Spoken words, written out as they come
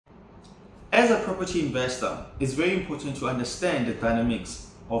As a property investor, it's very important to understand the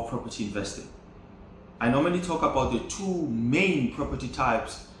dynamics of property investing. I normally talk about the two main property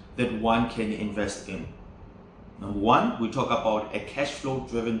types that one can invest in. Number one, we talk about a cash flow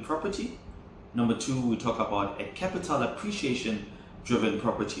driven property. Number two, we talk about a capital appreciation driven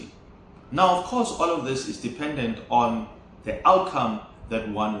property. Now, of course, all of this is dependent on the outcome that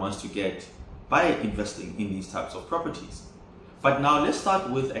one wants to get by investing in these types of properties. But now let's start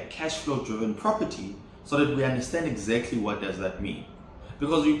with a cash flow driven property so that we understand exactly what does that mean.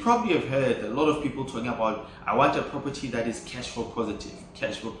 Because you probably have heard a lot of people talking about, I want a property that is cash flow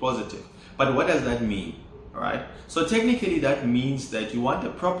positive. But what does that mean? All right. So technically that means that you want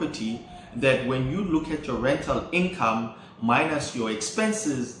a property that when you look at your rental income minus your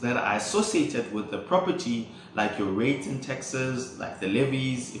expenses that are associated with the property, like your rates and taxes, like the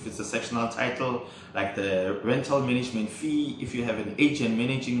levies, if it's a sectional title, like the rental management fee, if you have an agent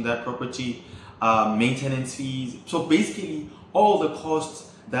managing that property, maintenance fees. So basically all the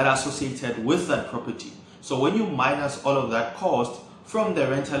costs that are associated with that property. So when you minus all of that cost from the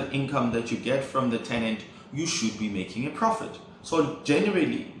rental income that you get from the tenant, you should be making a profit. So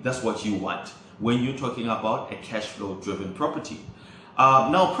generally, that's what you want when you're talking about a cash flow driven property.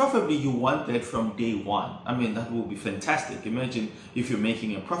 Now, preferably you want that from day one. I mean, that will be fantastic. Imagine if you're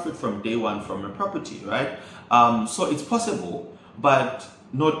making a profit from day one from a property, right? So it's possible, but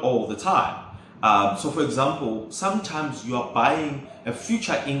not all the time. So for example, sometimes you are buying a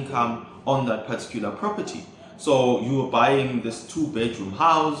future income on that particular property. So you are buying this 2-bedroom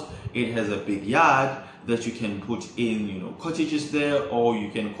house. It has a big yard that you can put in, cottages there, or you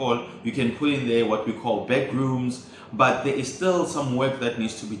can put in there what we call bedrooms, but there is still some work that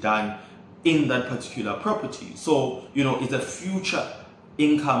needs to be done in that particular property. So, it's a future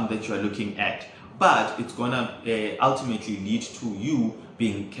income that you are looking at, but it's gonna ultimately lead to you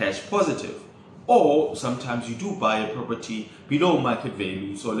being cash positive. Or sometimes you do buy a property below market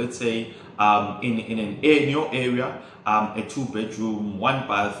value. So let's say in your area, a 2-bedroom,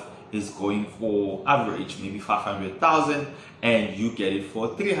 1-bath is going for average maybe 500,000, and you get it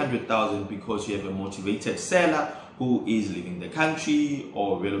for 300,000 because you have a motivated seller who is leaving the country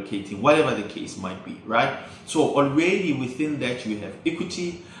or relocating, whatever the case might be, right? So already within that you have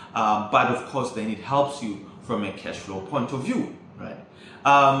equity, but of course then it helps you from a cash flow point of view,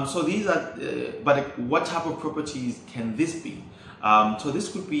 right? So these are, but what type of properties can this be? So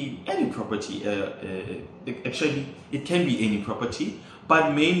this could be any property. Actually, it can be any property,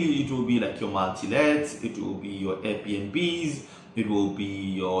 but mainly it will be like your multi-lets, it will be your Airbnbs, it will be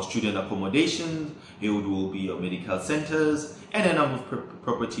your student accommodations, it will be your medical centers, and a number of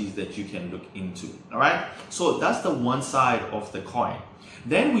properties that you can look into. All right. So that's the one side of the coin.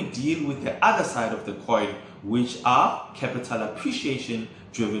 Then we deal with the other side of the coin, which are capital appreciation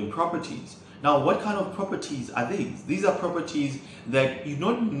driven properties. Now, what kind of properties are these? These are properties that you're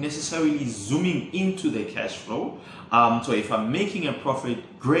not necessarily zooming into the cash flow. So if I'm making a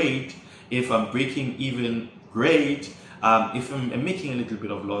profit, great. If I'm breaking even, great. If I'm making a little bit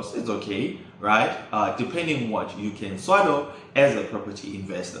of loss, it's okay, right? Depending on what you can swallow as a property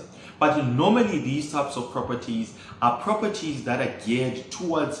investor. But normally these types of properties are properties that are geared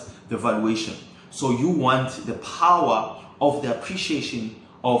towards the valuation. So you want the power of the appreciation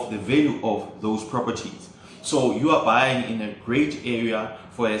of the value of those properties. So you are buying in a great area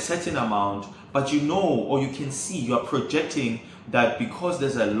for a certain amount, but or you can see, you are projecting that because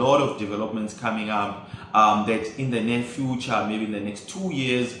there's a lot of developments coming up, that in the near future, maybe in the next 2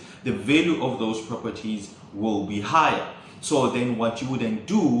 years, the value of those properties will be higher. So then what you would then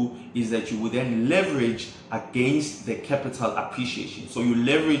do is that you would then leverage against the capital appreciation. So you're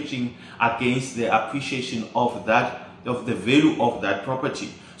leveraging against the appreciation of the value of that property.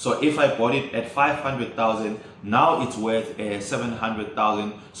 So if I bought it at 500,000, now it's worth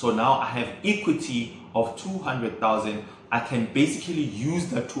 700,000. So now I have equity of 200,000. I can basically use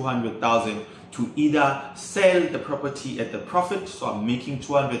that 200,000 to either sell the property at the profit. So I'm making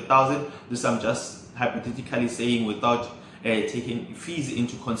 200,000. This I'm just hypothetically saying without taking fees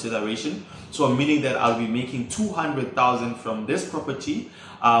into consideration. So meaning that I'll be making 200,000 from this property,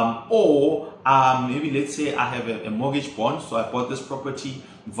 or maybe let's say I have a mortgage bond. So I bought this property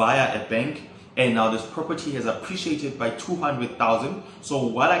via a bank, and now this property has appreciated by 200,000. So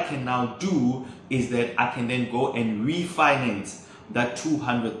what I can now do is that I can then go and refinance that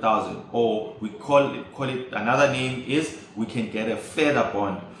 200,000, or we call it another name is we can get a further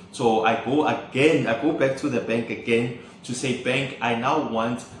bond. So I go back to the bank again to say, bank, I now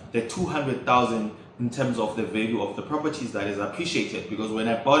want the 200,000 in terms of the value of the properties that is appreciated, because when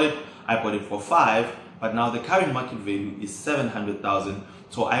I bought it for 5, but now the current market value is 700,000.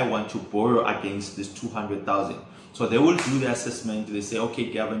 So I want to borrow against this 200,000. So they will do the assessment. They say, okay,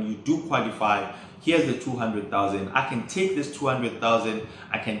 Gavin, you do qualify. Here's the 200,000. I can take this 200,000.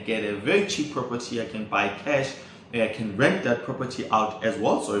 I can get a very cheap property. I can buy cash. I can rent that property out as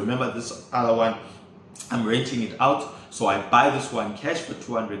well. So remember, this other one, I'm renting it out. So I buy this one cash for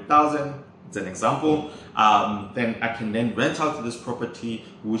 200,000. It's an example. Then I can then rent out this property,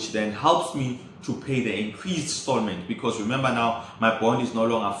 which then helps me to pay the increased installment, because remember now my bond is no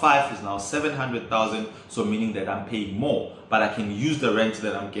longer 5, it's now 700,000, so meaning that I'm paying more, but I can use the rent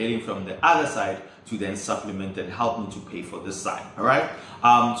that I'm getting from the other side to then supplement and help me to pay for this side. All right.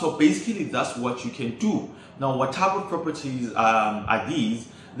 So basically that's what you can do. Now, what type of properties are these?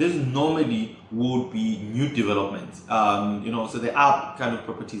 This normally would be new development. So there are kind of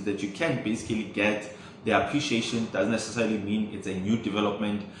properties that you can basically get. The appreciation doesn't necessarily mean it's a new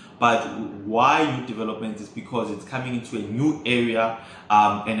development, but why new development is because it's coming into a new area,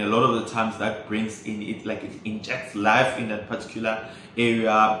 and a lot of the times that brings in it, like it injects life in that particular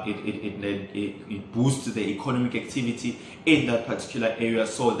area. It boosts the economic activity in that particular area,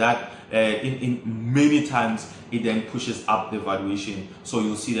 so that in many times it then pushes up the valuation. So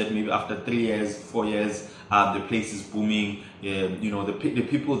you'll see that maybe after 3 years, 4 years, the place is booming. The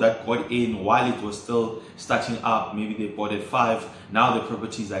people that got in while it was still starting up, maybe they bought at 5. Now the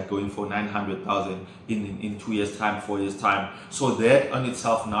properties are going for 900,000 in 2 years time, 4 years time. So that on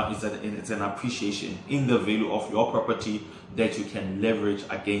itself now is that it's an appreciation in the value of your property that you can leverage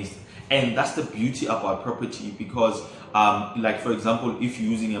against. And that's the beauty about property, because like for example, if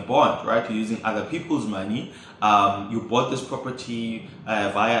you're using a bond, right, you're using other people's money, you bought this property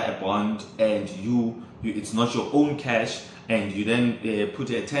via a bond, and it's not your own cash, and you then put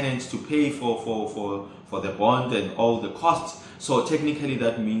a tenant to pay for the bond and all the costs. So technically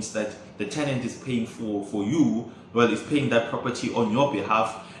that means that the tenant is paying for you, well, is paying that property on your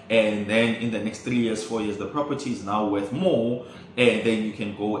behalf, and then in the next 3 years, 4 years, the property is now worth more, and then you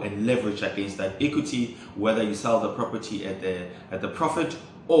can go and leverage against that equity, whether you sell the property at the profit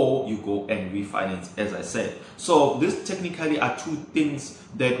or you go and refinance, as I said. So this technically are two things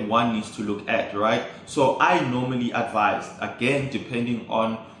that one needs to look at, right? So I normally advise, again, depending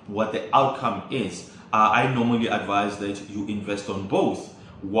on what the outcome is, I normally advise that you invest on both.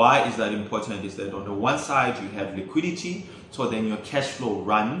 Why is that important? Is that on the one side you have liquidity, so then your cash flow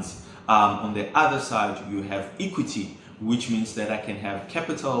runs. On the other side you have equity, which means that I can have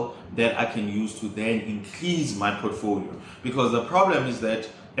capital that I can use to then increase my portfolio. Because the problem is that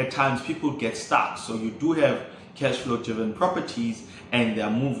at times people get stuck. So you do have cash flow driven properties and they're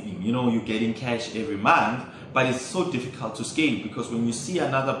moving, you're getting cash every month, but it's so difficult to scale, because when you see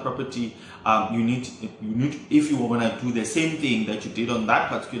another property, you need if you want to do the same thing that you did on that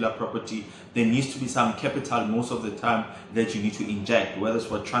particular property, there needs to be some capital most of the time that you need to inject, whether it's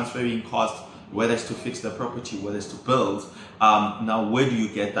for transferring costs, whether it's to fix the property, whether it's to build. Now, where do you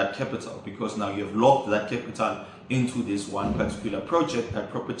get that capital? Because now you have locked that capital into this one particular project.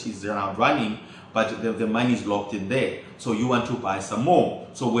 That property is now running, but the money is locked in there. So you want to buy some more.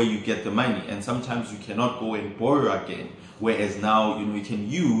 So where you get the money, and sometimes you cannot go and borrow again. Whereas now, you can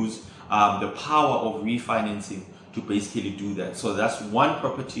use the power of refinancing to basically do that. So that's one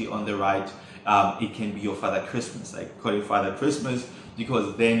property on the right. It can be your Father Christmas. I call it Father Christmas,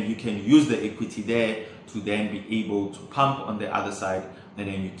 because then you can use the equity there to then be able to pump on the other side, and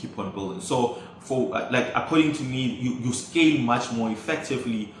then you keep on building. So for according to me, you scale much more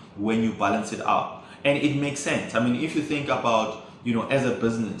effectively when you balance it out, and it makes sense. I mean, if you think about, as a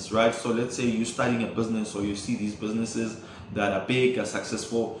business, right? So let's say you're starting a business, or you see these businesses that are big, are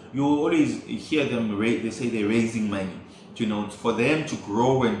successful, you always hear them, they say they're raising money, for them to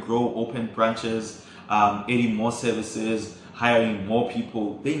grow and grow, open branches, adding more services, hiring more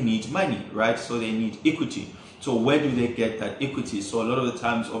people, they need money, right? So they need equity. So where do they get that equity? So a lot of the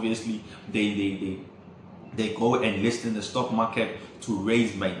times, obviously, they go and list in the stock market to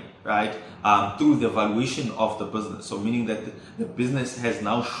raise money, right? Through the valuation of the business. So meaning that the business has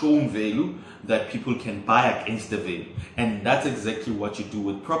now shown value that people can buy against the value. And that's exactly what you do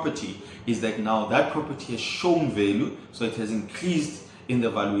with property, is that now that property has shown value, so it has increased in the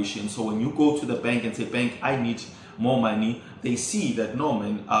valuation. So when you go to the bank and say, bank, I need more money, they see that no,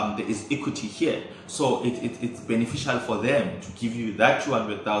 man, there is equity here. So it's beneficial for them to give you that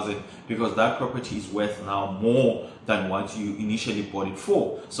 200,000, because that property is worth now more than what you initially bought it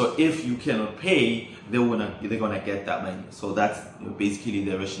for. So if you cannot pay, they're gonna get that money. So that's basically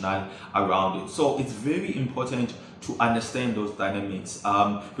the rationale around it. So it's very important to understand those dynamics,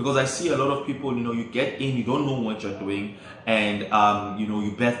 because I see a lot of people, you get in, you don't know what you're doing, and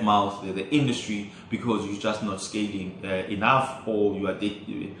you badmouth the industry because you're just not scaling enough, or you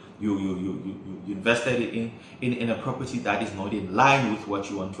invested in a property that is not in line with what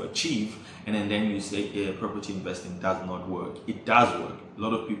you want to achieve, and then you say property investing does not work. It does work. A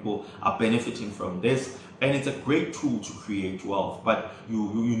lot of people are benefiting from this, and it's a great tool to create wealth, but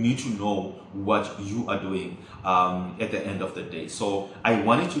you need to know what you are doing at the end of the day. So I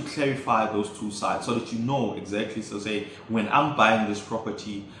wanted to clarify those two sides so that you know exactly. So say, when I'm buying this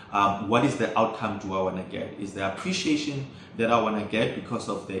property, what is the outcome do I want to get? Is there appreciation that I want to get because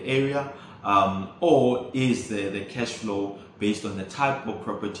of the area, or is the cash flow based on the type of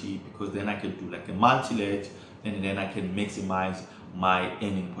property? Because then I can do like a multi-let, and then I can maximize my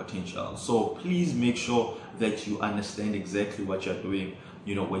earning potential. So please make sure that you understand exactly what you're doing,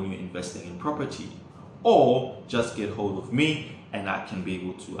 when you're investing in property, or just get hold of me and I can be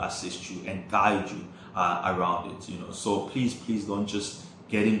able to assist you and guide you around it. So please don't just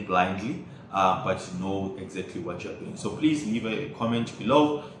get in blindly, but know exactly what you're doing. So please leave a comment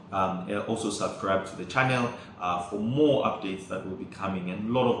below. Also subscribe to the channel for more updates that will be coming, and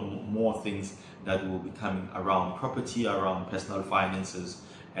a lot of more things that will be coming around property, around personal finances,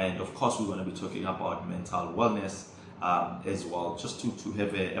 and of course we're going to be talking about mental wellness as well, just to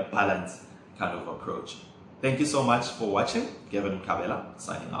have a balanced kind of approach. Thank you so much for watching. Gavin Kabela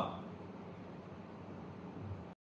signing out.